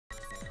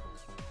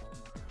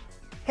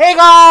Hey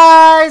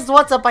guys!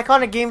 What's up?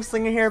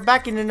 IconicGameSlinger here,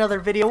 back in another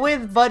video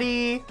with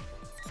Buddy.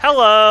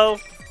 Hello!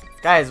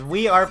 Guys,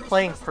 we are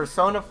playing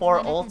Persona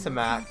 4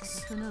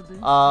 Ultimax.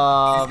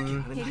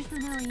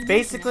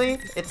 Basically,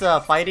 it's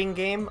a fighting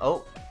game,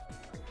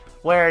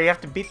 where you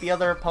have to beat the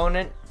other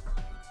opponent,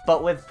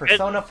 but with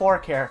Persona 4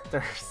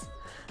 characters.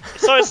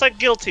 So it's like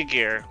Guilty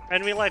Gear,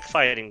 and we like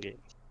fighting games.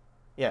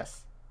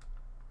 Yes.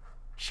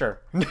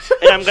 Sure. And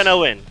I'm gonna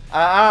win.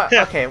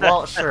 Okay,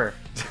 well, sure.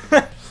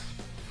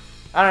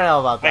 I don't know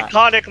about that.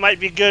 Iconic might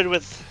be good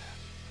with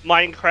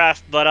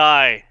Minecraft, but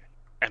I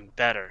am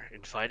better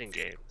in fighting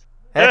games.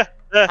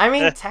 I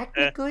mean,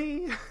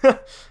 technically...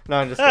 No,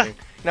 I'm just kidding.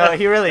 No,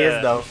 he really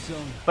is, though.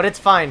 But it's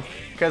fine,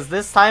 because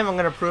this time I'm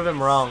gonna prove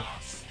him wrong.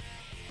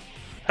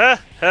 Hey,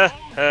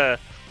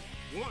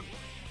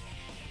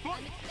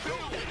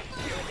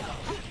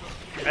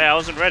 I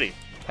wasn't ready.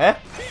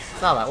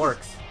 That's not how that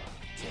works.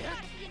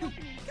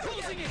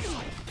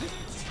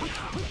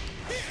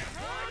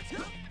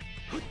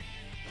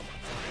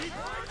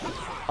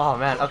 Oh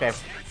man, okay.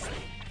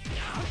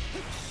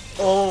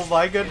 Oh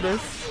my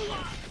goodness.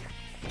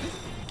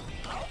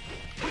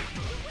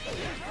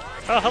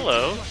 Oh,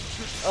 hello.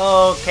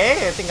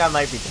 Okay, I think I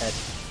might be dead.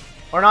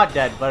 Or not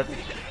dead, but...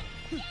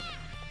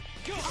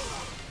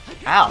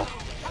 Ow.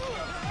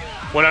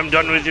 When I'm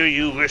done with you,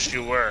 you wish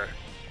you were.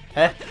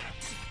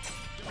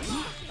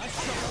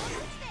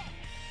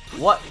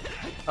 What?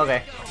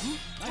 Okay.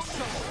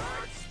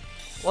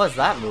 What was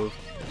that move?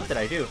 What did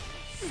I do?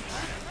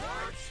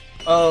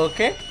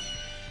 Okay.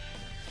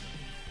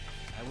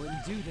 I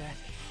wouldn't do that.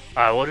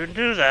 I wouldn't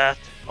do that.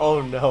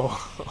 Oh no.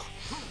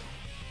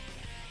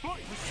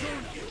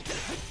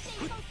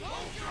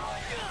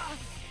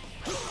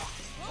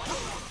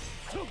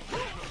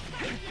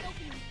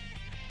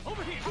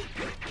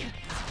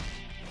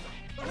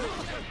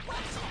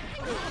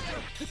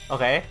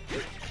 Okay.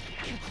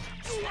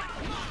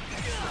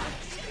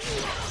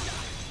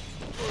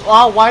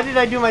 Wow, why did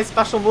I do my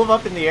special move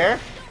up in the air?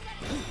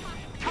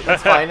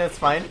 It's fine, it's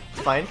fine,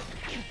 it's fine.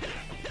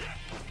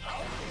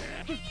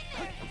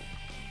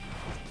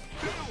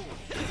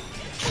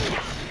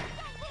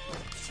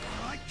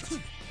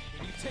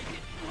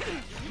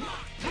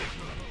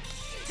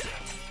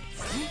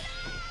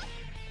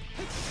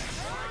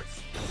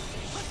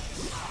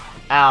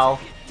 Ow.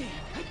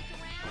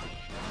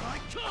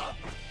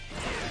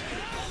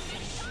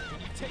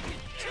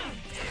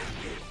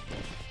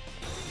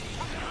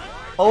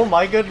 Oh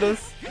my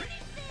goodness.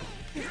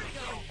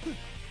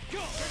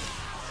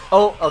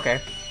 Oh,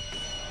 okay.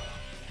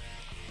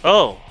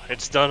 Oh,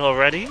 it's done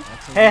already?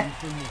 Eh.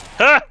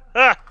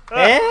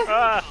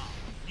 Eh?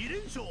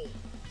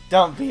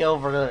 Don't be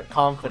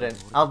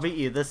overconfident. I'll beat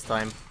you this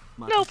time.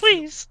 No,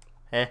 please.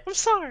 Eh? I'm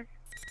sorry.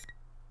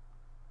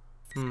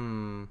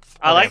 Okay.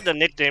 I like the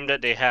nickname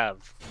that they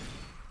have.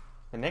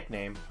 The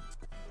nickname?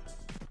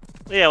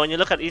 Yeah, when you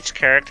look at each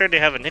character, they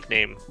have a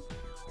nickname.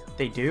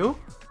 They do?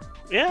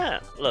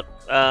 Yeah, look,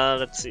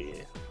 let's see.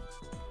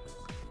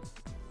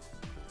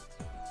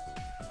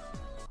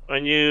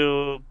 When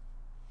you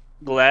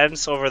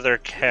glance over their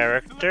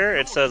character,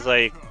 it says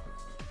like,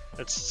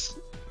 it's...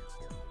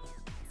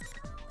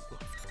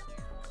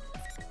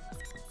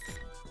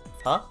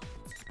 Huh?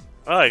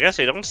 Oh, I guess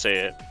they don't say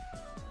it.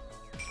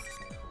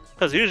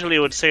 Because usually it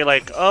would say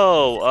like,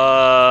 oh,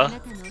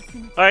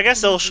 I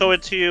guess they'll show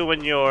it to you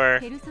when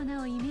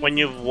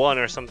you've won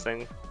or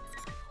something.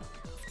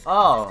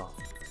 Oh,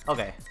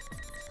 okay.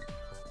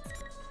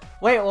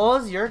 Wait, what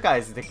was your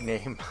guys'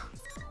 nickname?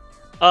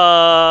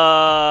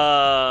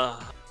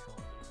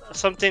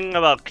 Something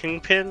about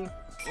Kingpin?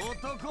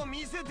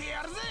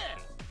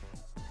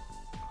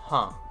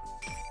 Huh.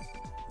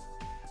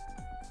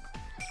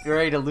 You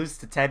ready to lose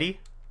to Teddy?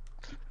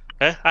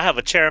 Eh? I have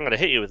a chair, I'm gonna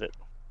hit you with it.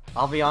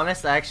 I'll be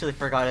honest, I actually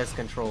forgot his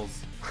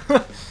controls.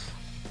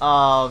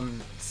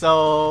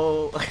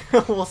 So...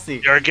 we'll see.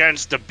 You're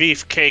against the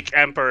Beefcake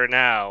Emperor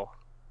now.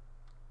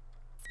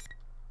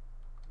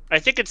 I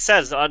think it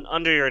says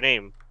under your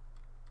name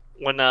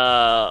when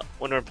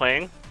we're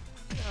playing.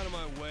 Out of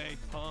my way,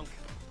 punk.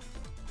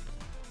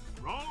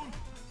 Wrong.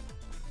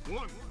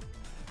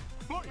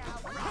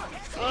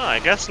 Oh, I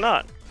guess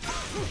not.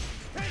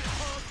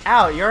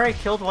 Ow, you already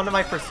killed one of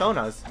my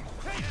personas.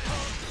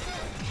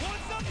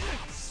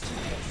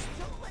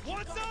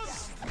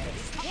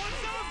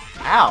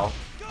 Ow.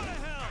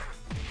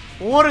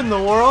 What in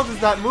the world is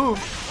that move?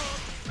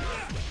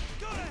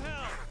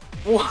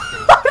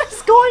 What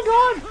is going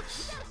on?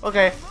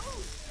 Okay.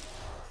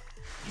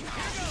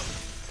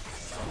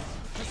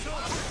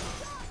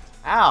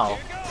 Ow.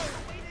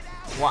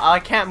 Well, I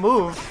can't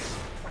move.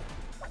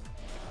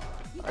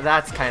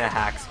 That's kind of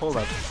hacks. Hold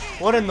up.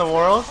 What in the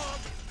world?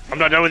 I'm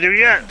not done with you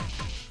yet.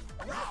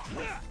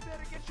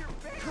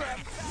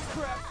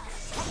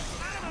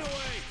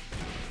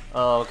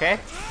 Okay.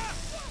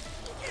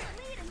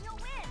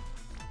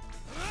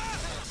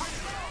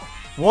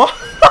 What?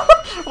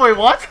 Wait,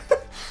 what?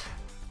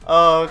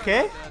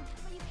 Okay.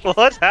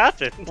 What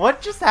happened?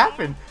 What just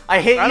happened?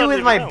 I hit I you don't with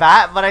even my know.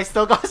 bat, but I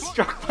still got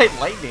struck by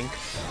lightning.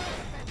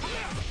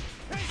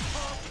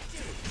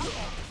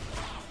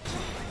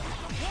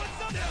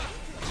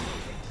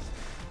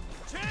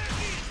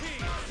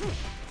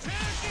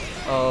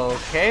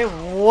 Okay,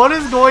 what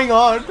is going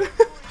on?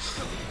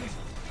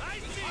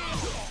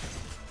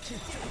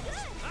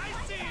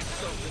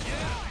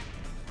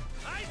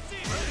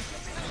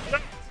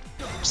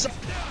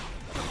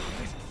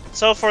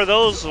 So for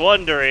those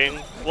wondering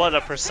what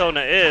a persona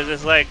is,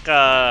 it's like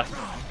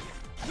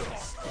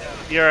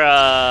you're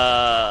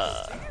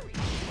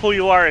who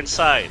you are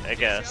inside, I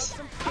guess,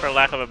 for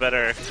lack of a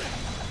better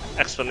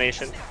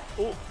explanation.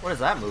 Ooh, what is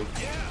that move?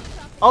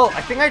 Oh,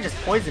 I think I just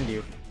poisoned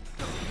you.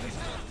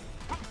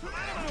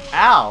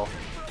 Ow.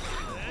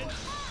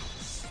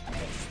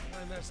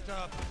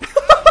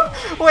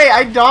 Wait,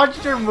 I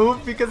dodged your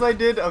move because I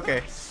did?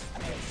 Okay.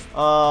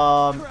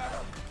 Oh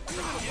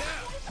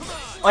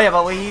yeah,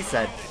 but what he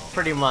said.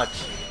 Pretty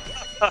much.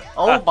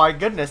 Oh my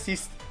goodness,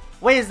 he's...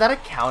 Wait, is that a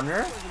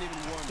counter?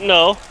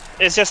 No,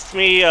 it's just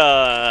me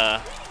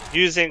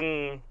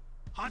using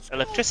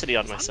electricity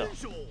on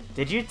myself.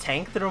 Did you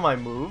tank through my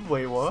move?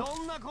 Wait, what?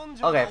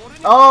 Okay.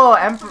 Oh,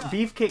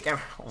 Beefcake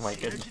Emperor. Oh my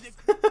goodness.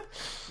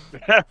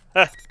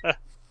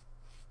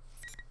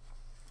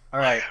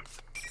 Alright.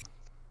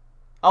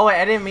 Oh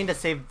wait, I didn't mean to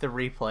save the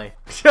replay.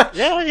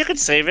 Yeah, you can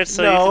save it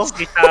so you can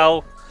see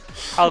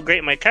how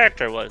great my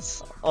character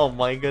was. Oh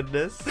my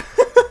goodness.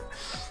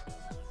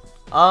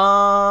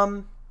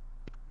 I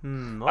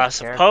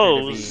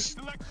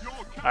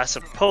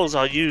suppose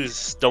I'll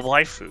use the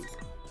waifu.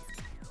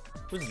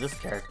 Who's this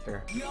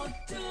character?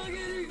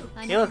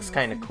 He looks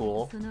kind of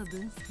cool.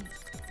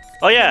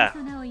 Oh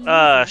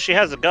yeah, she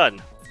has a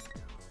gun.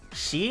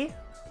 She?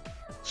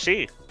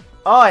 She.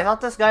 Oh, I thought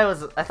this guy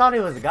was. I thought he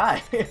was a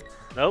guy.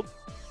 Nope.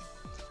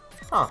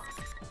 Huh.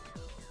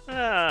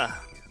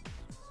 Ah.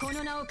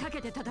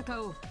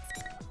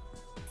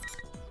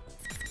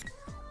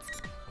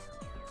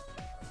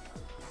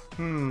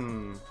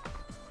 Hmm.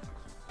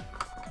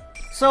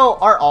 So,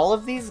 are all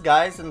of these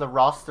guys in the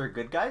roster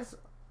good guys?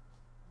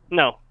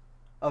 No.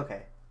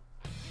 Okay.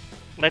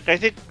 Like, I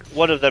think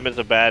one of them is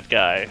a bad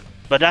guy,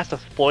 but that's a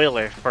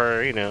spoiler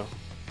for, you know,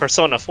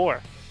 Persona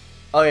 4.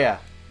 Oh yeah.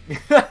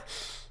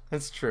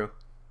 That's true.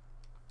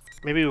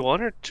 Maybe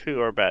one or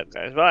two are bad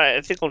guys, but I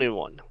think only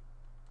one.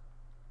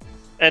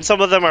 And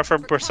some of them are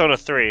from Persona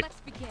 3.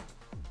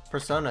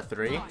 Persona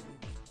 3?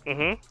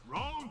 Mm-hmm.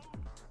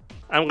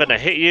 I'm gonna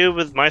hit you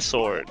with my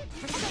sword.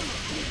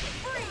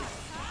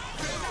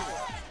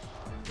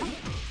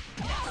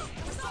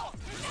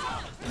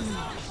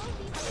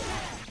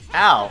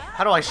 Ow!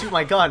 How do I shoot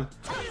my gun?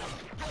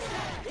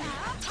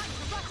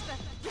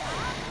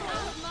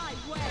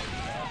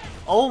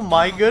 Oh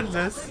my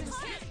goodness!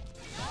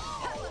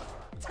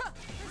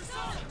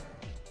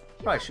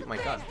 How do I shoot my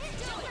gun?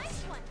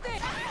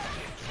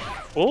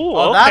 Ooh,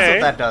 oh, okay. that's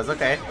what that does.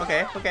 Okay,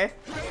 okay, okay.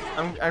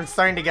 I'm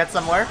starting to get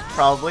somewhere,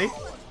 probably.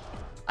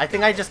 I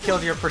think I just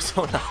killed your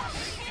persona.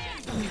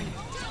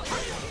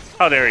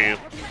 How dare you?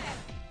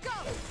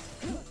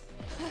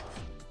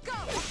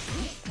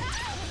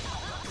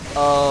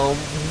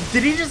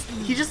 Did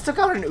he just took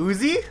out an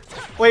Uzi?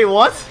 Wait,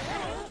 what?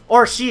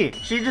 Or she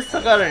just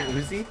took out an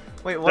Uzi?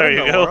 Wait, what there in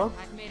the you go. world?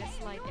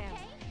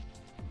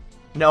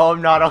 No,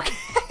 I'm not okay.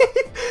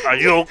 Are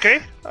you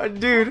okay?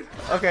 Dude,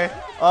 okay.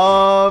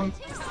 How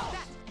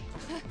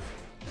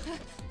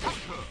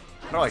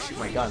do I shoot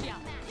my gun?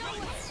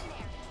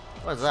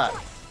 What is that?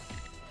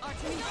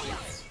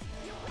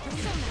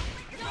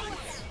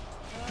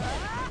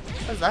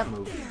 How does that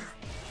move?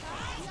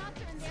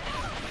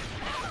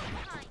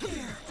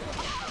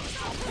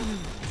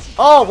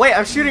 Oh, wait,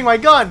 I'm shooting my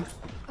gun!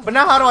 But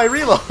now how do I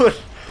reload?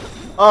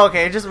 Oh,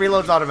 okay, it just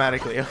reloads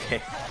automatically,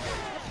 okay.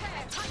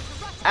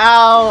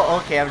 Ow!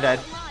 Okay, I'm dead.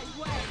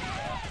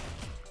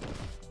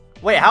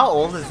 Wait, how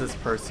old is this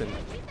person?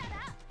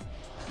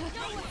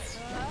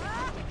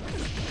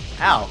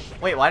 Ow.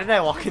 Wait, why did I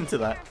walk into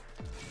that?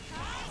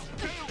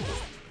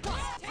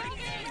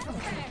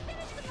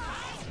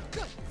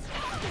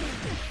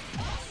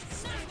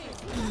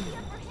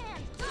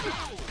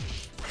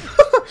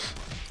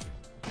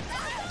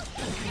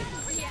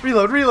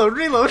 Reload, reload,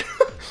 reload!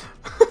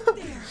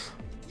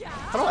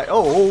 How do I?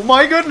 Oh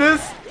my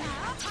goodness!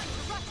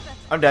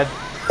 I'm dead.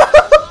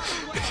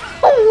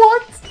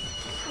 What?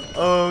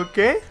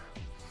 Okay.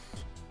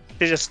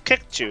 He just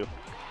kicked you.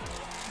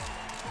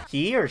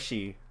 He or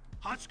she?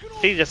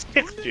 He just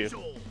kicked you.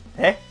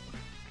 Eh?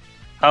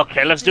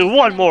 Okay, let's do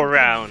one more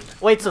round.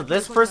 Wait, so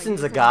this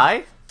person's a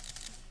guy?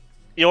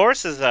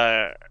 Yours is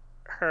a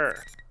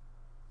her.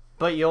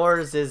 But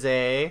yours is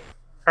a...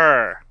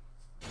 Her.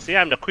 See,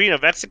 I'm the queen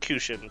of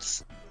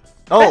executions.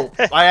 Oh,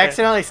 I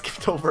accidentally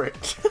skipped over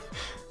it.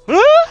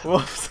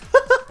 Whoops.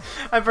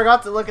 I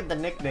forgot to look at the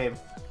nickname.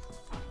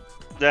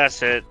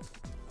 That's it.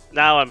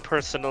 Now I'm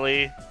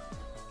personally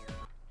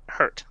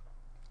hurt.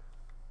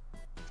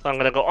 So I'm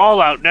gonna go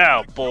all out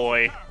now,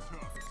 boy.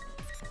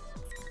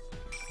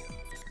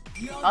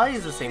 I'll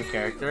use the same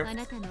character.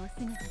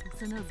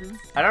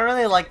 I don't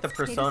really like the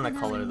persona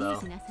color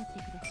though.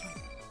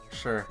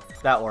 Sure,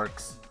 that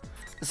works.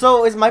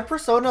 So is my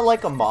persona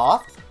like a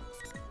moth?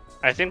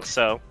 I think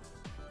so.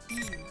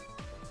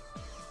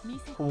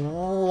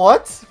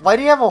 What? Why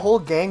do you have a whole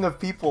gang of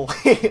people?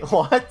 Wait,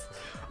 what?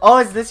 Oh,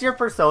 is this your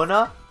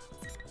persona?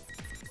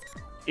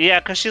 Yeah,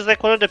 because she's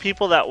like one of the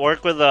people that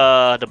work with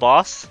the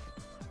boss.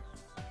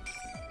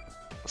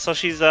 So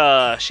she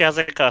has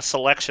like a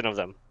selection of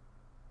them.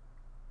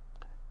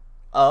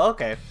 Oh,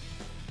 okay.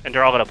 And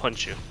they're all gonna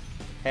punch you.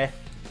 Heh.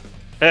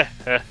 Heh,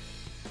 heh.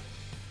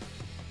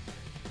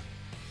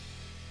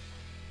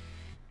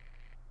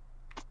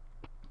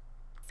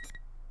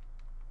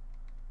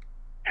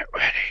 Get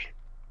ready.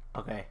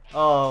 Okay.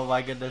 Oh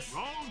my goodness.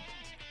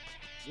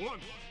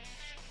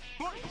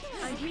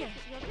 I'm here.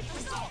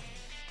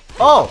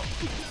 Oh!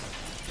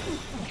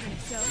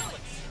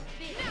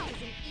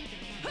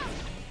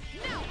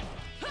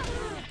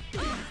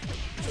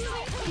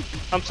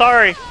 I'm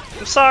sorry.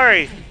 I'm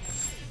sorry.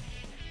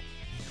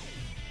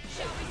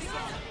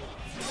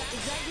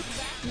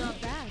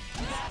 Not bad.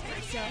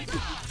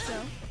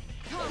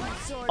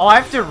 Oh, I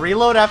have to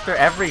reload after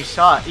every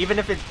shot, even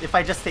if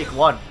I just take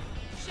one.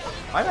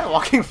 Why am I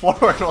walking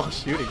forward while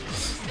shooting?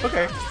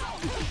 Okay.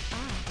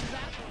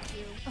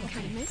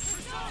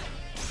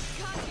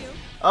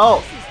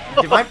 Oh,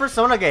 did my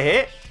persona get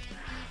hit?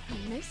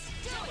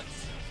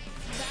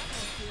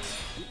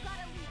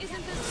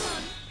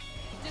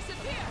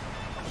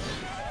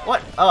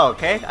 What? Oh,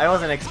 okay. I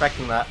wasn't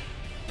expecting that.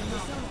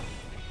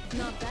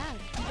 Not bad.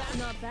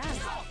 Not bad.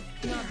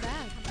 Not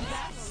bad.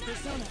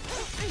 Persona.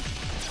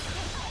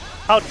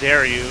 How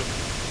dare you?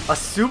 A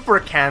super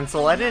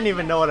cancel? I didn't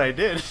even know what I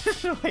did.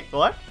 Wait,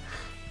 what?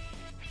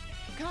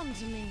 Come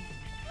to me.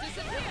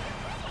 Persona.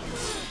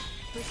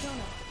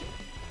 Persona.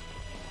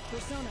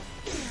 Persona.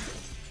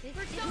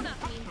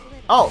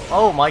 Oh,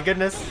 oh my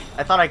goodness.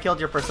 I thought I killed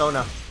your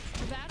persona.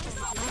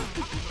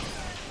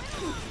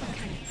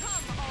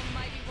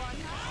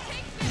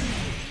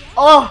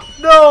 Oh,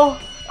 no!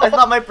 I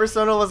thought my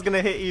persona was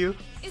gonna hit you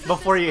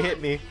before you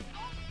hit me.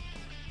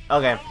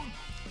 Okay.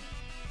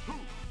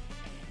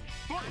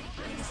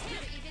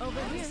 Over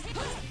here.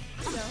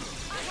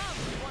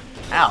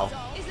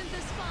 Ow. Isn't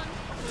this fun?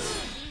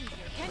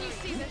 Can you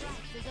see this?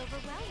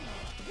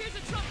 Here's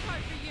a trump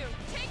card for you.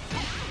 Take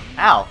this.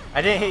 Ow.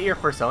 I didn't hit your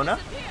persona?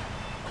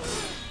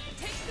 Take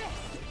this.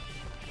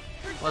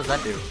 What does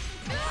that do?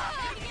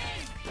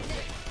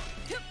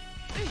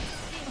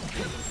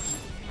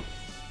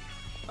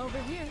 Over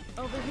here.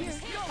 Over here.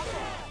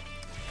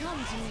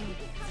 Come to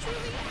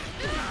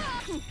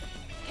me.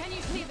 Can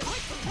you see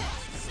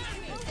this?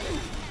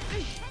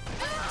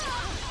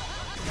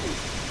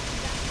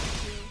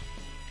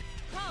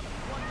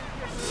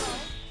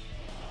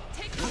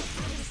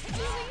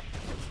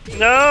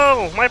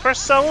 No, my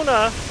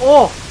persona.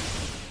 Oh!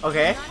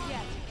 Okay.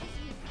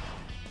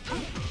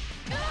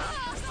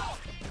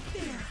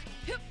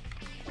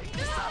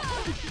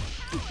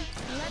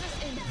 Let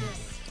us end this.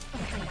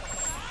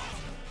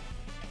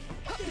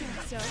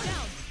 So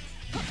down.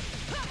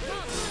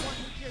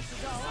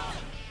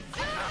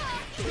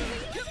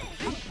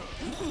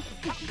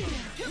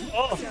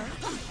 Oh,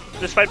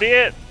 this might be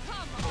it.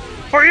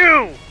 For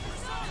you.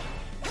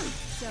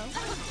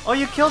 Oh,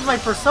 you killed my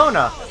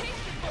persona!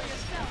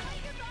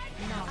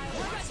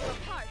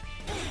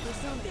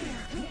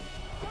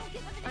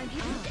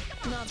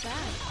 Not bad.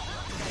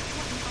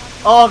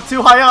 Oh, I'm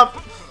too high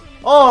up!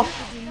 Oh!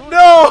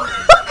 No!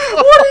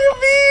 What do you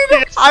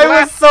mean? I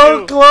was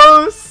so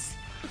close!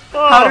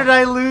 Oh. How did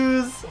I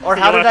lose? Or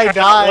how You did wanna I try that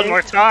die? one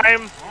more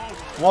time?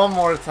 One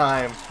more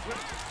time.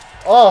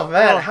 Oh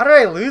man, Oh. how did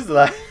I lose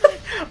that?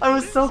 I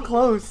was so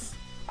close.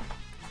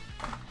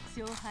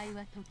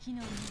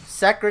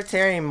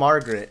 Secretary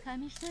Margaret.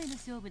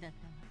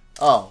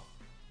 Oh.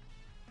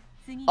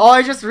 Oh,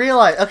 I just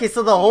realized. Okay,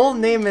 so the whole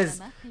name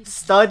is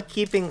Stud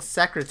Keeping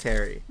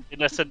Secretary.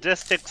 In a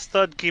sadistic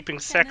stud-keeping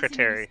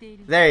secretary.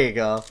 There you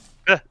go.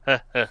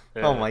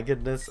 Oh my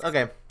goodness.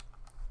 Okay.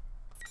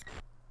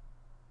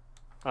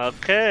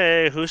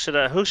 Okay, who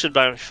should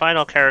my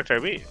final character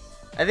be?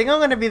 I think I'm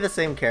gonna be the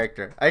same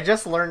character. I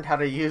just learned how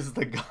to use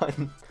the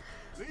gun.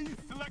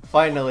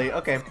 Finally.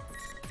 Okay.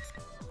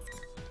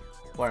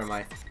 Where am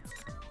I?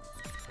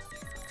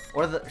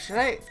 Or the should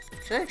I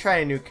try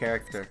a new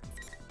character?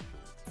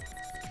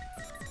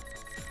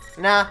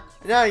 Nah,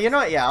 no, you know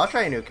what? Yeah, I'll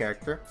try a new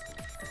character.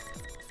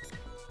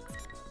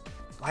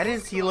 Why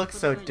does he look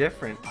so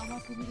different?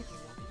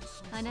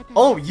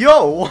 Oh,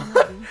 yo!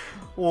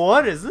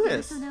 What is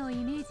this?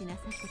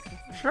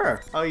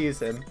 Sure, I'll use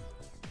him.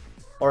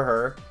 Or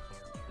her.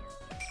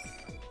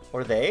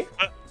 Or they?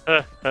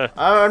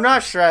 I'm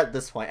not sure at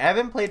this point. I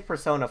haven't played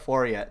Persona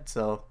 4 yet,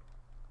 so...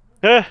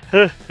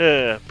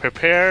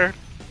 Prepare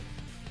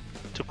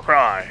to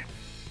cry.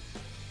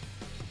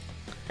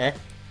 Eh?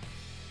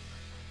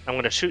 I'm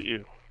gonna shoot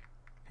you.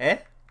 Eh?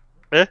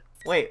 Eh?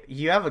 Wait,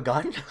 you have a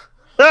gun?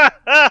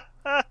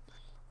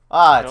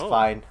 Ah, it's No.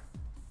 fine.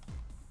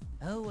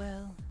 Oh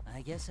well,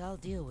 I guess I'll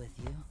deal with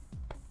you.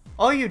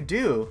 Oh, you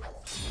do?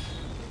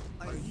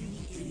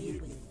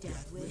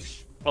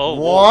 Oh,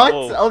 What?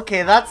 whoa, whoa.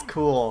 Okay, that's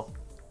cool.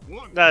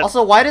 That-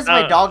 Also, why does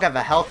my dog have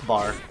a health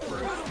bar?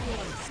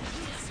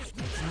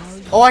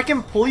 Oh, I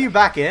can pull you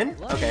back in?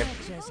 Okay.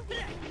 Just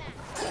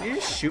Did you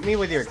just shoot me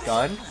with your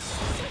gun?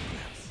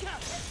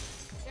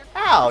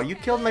 Ow, you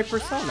killed my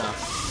persona.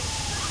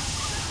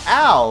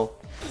 Ow.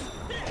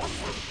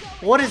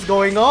 What is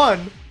going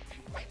on?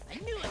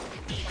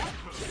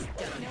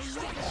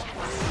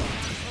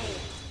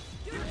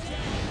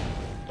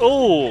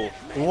 Oh.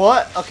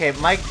 What? Okay,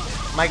 my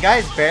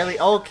guy's barely.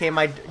 Okay,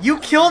 you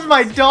killed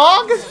my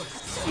dog?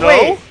 No.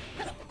 Wait.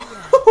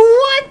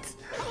 What?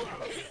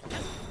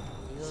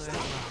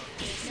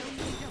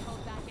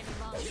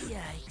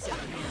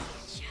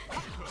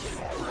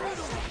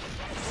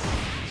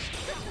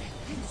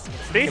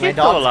 Okay, my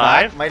dog's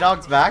back. My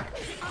dog's back.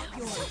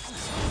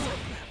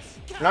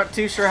 Not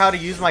too sure how to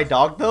use my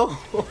dog though.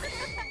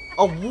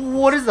 Oh,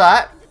 what is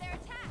that?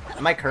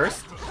 Am I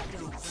cursed?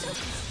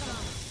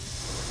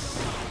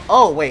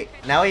 Oh wait,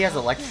 now he has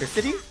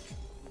electricity?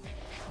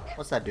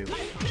 What's that do?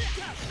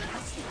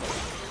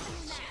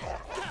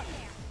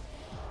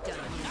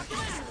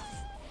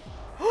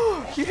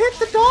 You hit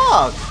the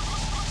dog!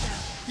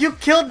 You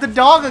killed the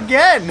dog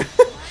again!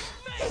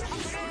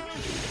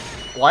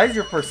 Why is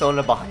your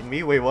persona behind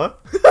me? Wait,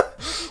 what?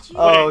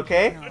 Oh,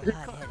 okay.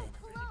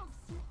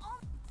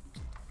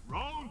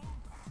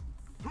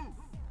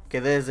 Okay,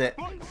 this is it.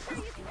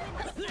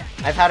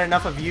 I've had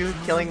enough of you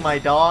killing my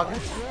dog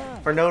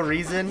for no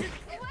reason.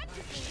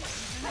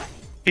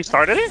 He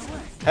started it?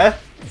 Huh?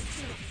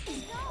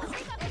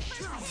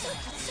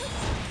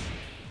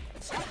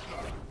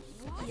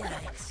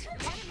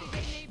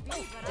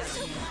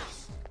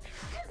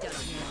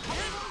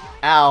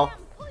 Ow.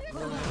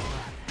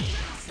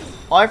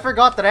 Oh, I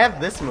forgot that I have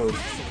this move.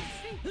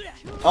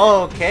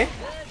 Oh, okay.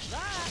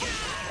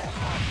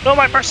 No,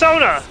 my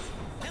persona!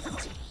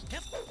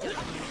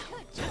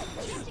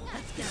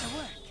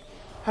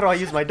 How do I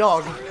use my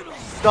dog?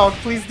 Dog,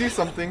 please do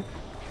something.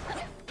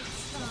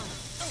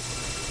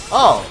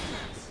 Oh.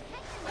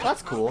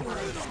 That's cool.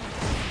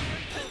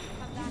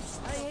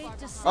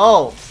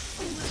 Oh.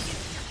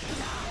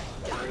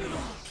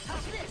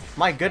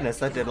 My goodness,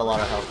 that did a lot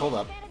of health. Hold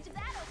up.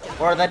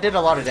 Or that did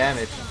a lot of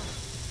damage.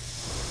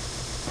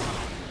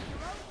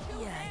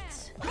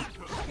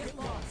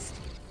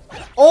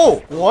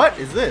 Oh, what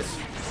is this?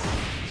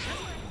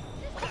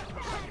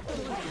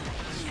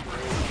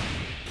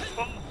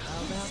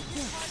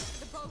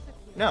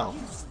 No.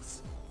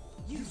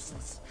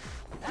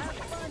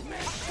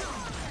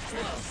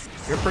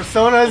 Your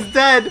persona is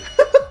dead!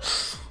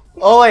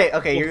 Oh wait,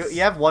 okay,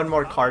 you have one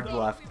more card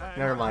left.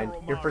 Never mind.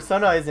 Your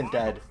persona isn't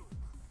dead.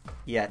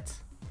 Yet.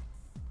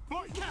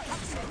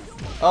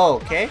 Oh,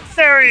 okay.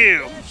 There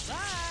you!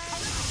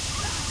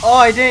 Oh,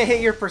 I didn't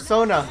hit your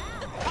persona.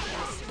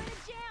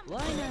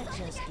 Why not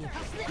just give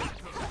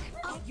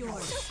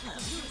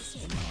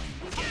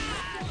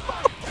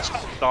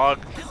Dog.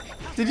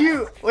 Did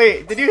you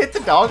hit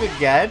the dog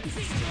again?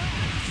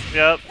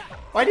 Yep.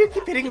 Why do you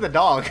keep hitting the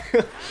dog?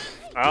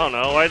 I don't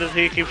know. Why does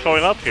he keep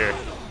showing up here?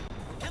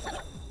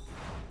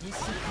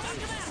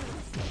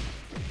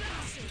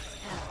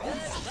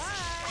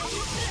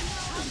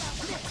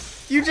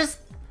 You just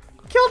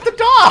killed the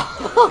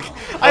dog!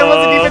 I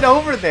wasn't even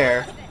over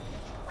there.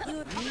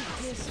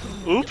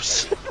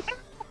 Oops.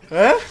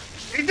 Huh?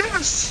 He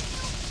does!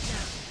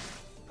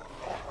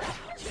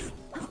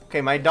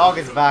 Okay, my dog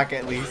is back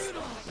at least.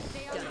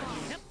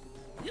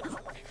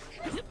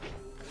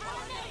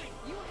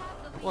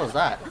 What was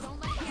that?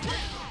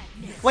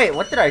 Wait,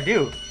 what did I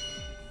do?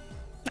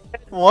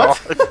 What?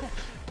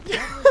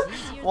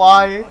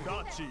 Why?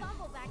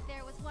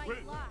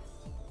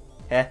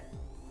 Heh.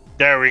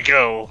 There we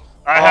go.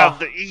 I have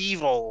the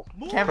evil.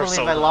 Can't believe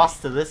persona. I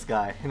lost to this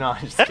guy. No,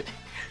 I'm just kidding.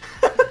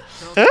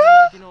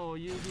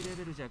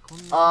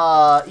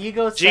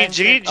 Ego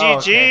GG, oh,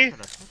 okay.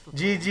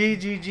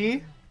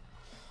 GG.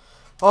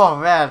 Oh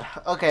man.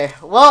 Okay.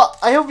 Well,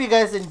 I hope you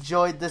guys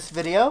enjoyed this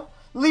video.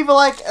 Leave a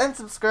like and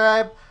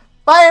subscribe.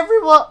 Bye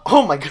everyone.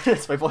 Oh my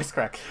goodness, my voice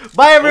cracked.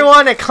 Bye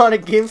everyone.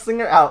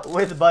 IconicGameSlinger out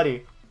with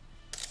Buddy.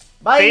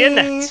 Bye. See you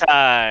next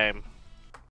time.